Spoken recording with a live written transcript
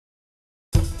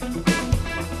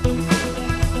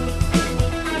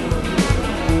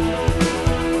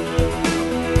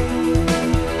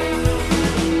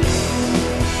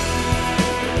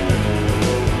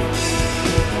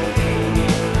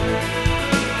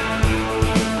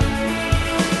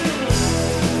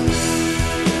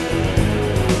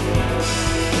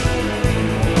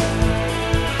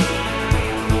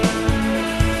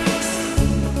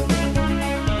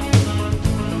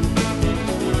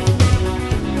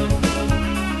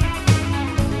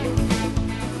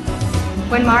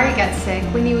When Mari got sick,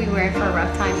 we knew we were in for a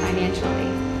rough time financially.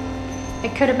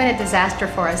 It could have been a disaster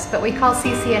for us, but we called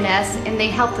CCNS and they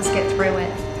helped us get through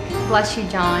it. Bless you,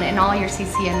 John, and all your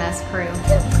CCNS crew.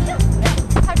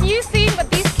 Have you seen what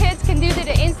these kids can do to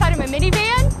the inside of a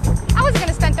minivan? I was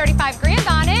gonna spend 35 grand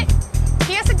on it.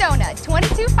 Here's a donut,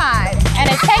 22.5, and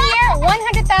a 10-year,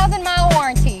 100,000-mile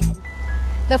warranty.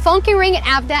 The phone can ring at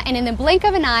AVDA, and in the blink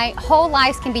of an eye, whole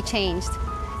lives can be changed.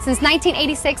 Since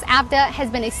 1986, AVDA has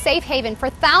been a safe haven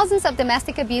for thousands of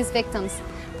domestic abuse victims,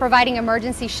 providing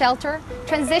emergency shelter,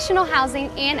 transitional housing,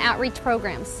 and outreach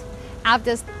programs.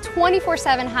 AVDA's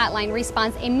 24/7 hotline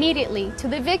responds immediately to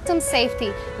the victim's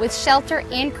safety with shelter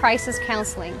and crisis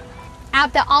counseling.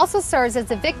 AVDA also serves as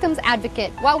a victim's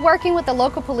advocate while working with the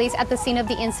local police at the scene of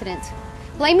the incident.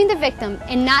 Blaming the victim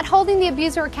and not holding the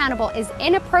abuser accountable is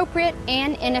inappropriate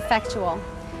and ineffectual.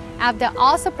 AVDA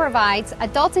also provides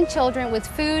adults and children with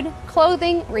food,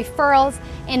 clothing, referrals,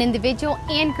 and individual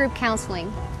and group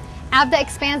counseling. AVDA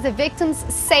expands the victims'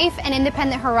 safe and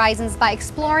independent horizons by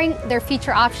exploring their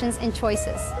future options and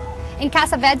choices. In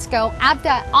Casa Vedsco,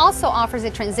 AVDA also offers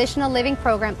a transitional living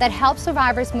program that helps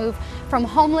survivors move from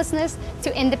homelessness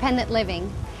to independent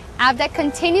living. AVDA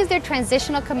continues their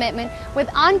transitional commitment with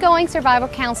ongoing survival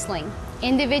counseling,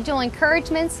 individual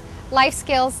encouragements, life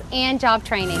skills, and job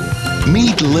training.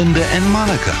 Meet Linda and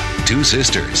Monica, two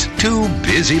sisters, two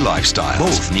busy lifestyles.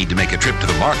 Both need to make a trip to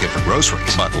the market for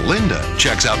groceries, but Linda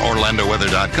checks out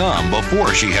OrlandoWeather.com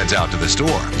before she heads out to the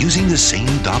store. Using the same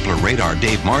Doppler radar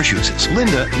Dave Marsh uses,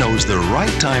 Linda knows the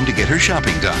right time to get her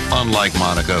shopping done. Unlike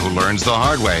Monica, who learns the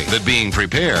hard way that being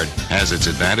prepared has its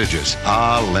advantages.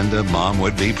 Ah, Linda, Mom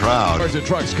would be proud. Cars and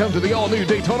trucks come to the all-new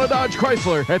Daytona Dodge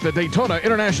Chrysler at the Daytona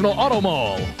International Auto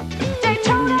Mall.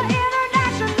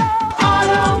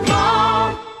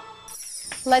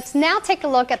 Let's now take a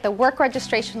look at the Work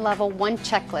Registration Level 1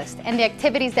 checklist and the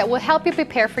activities that will help you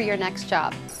prepare for your next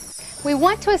job. We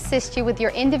want to assist you with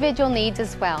your individual needs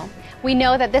as well. We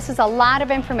know that this is a lot of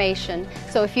information,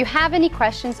 so if you have any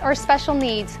questions or special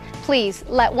needs, please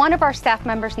let one of our staff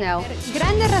members know.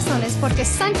 Grandes razones porque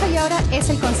Sun Toyota es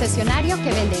el concesionario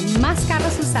que vende más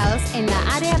carros usados en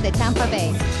la área de Tampa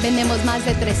Bay. Vendemos más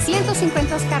de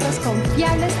 350 carros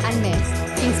confiables al mes.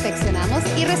 Inspeccionamos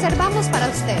y reservamos para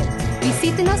usted.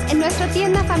 Visítenos en nuestra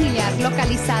tienda familiar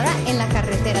localizada en la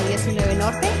carretera 19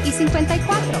 Norte y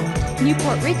 54,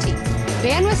 Newport Richie.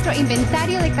 Vea nuestro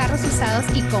inventario de carros usados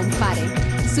y compare.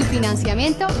 Su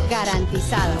financiamiento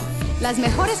garantizado. Las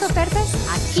mejores ofertas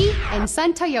aquí en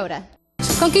Sun Toyota.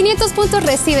 Con 500 puntos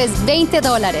recibes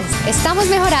 $20. Estamos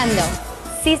mejorando.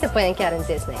 Sí se pueden quedar en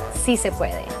Disney, sí se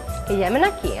puede. Que llamen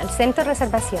aquí al centro de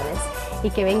reservaciones y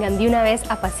que vengan de una vez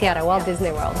a pasear a Walt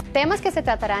Disney World. Temas que se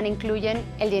tratarán incluyen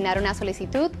el llenar una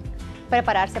solicitud,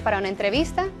 prepararse para una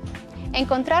entrevista,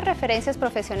 encontrar referencias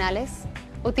profesionales,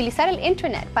 utilizar el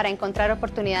Internet para encontrar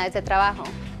oportunidades de trabajo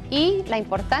y la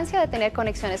importancia de tener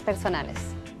conexiones personales.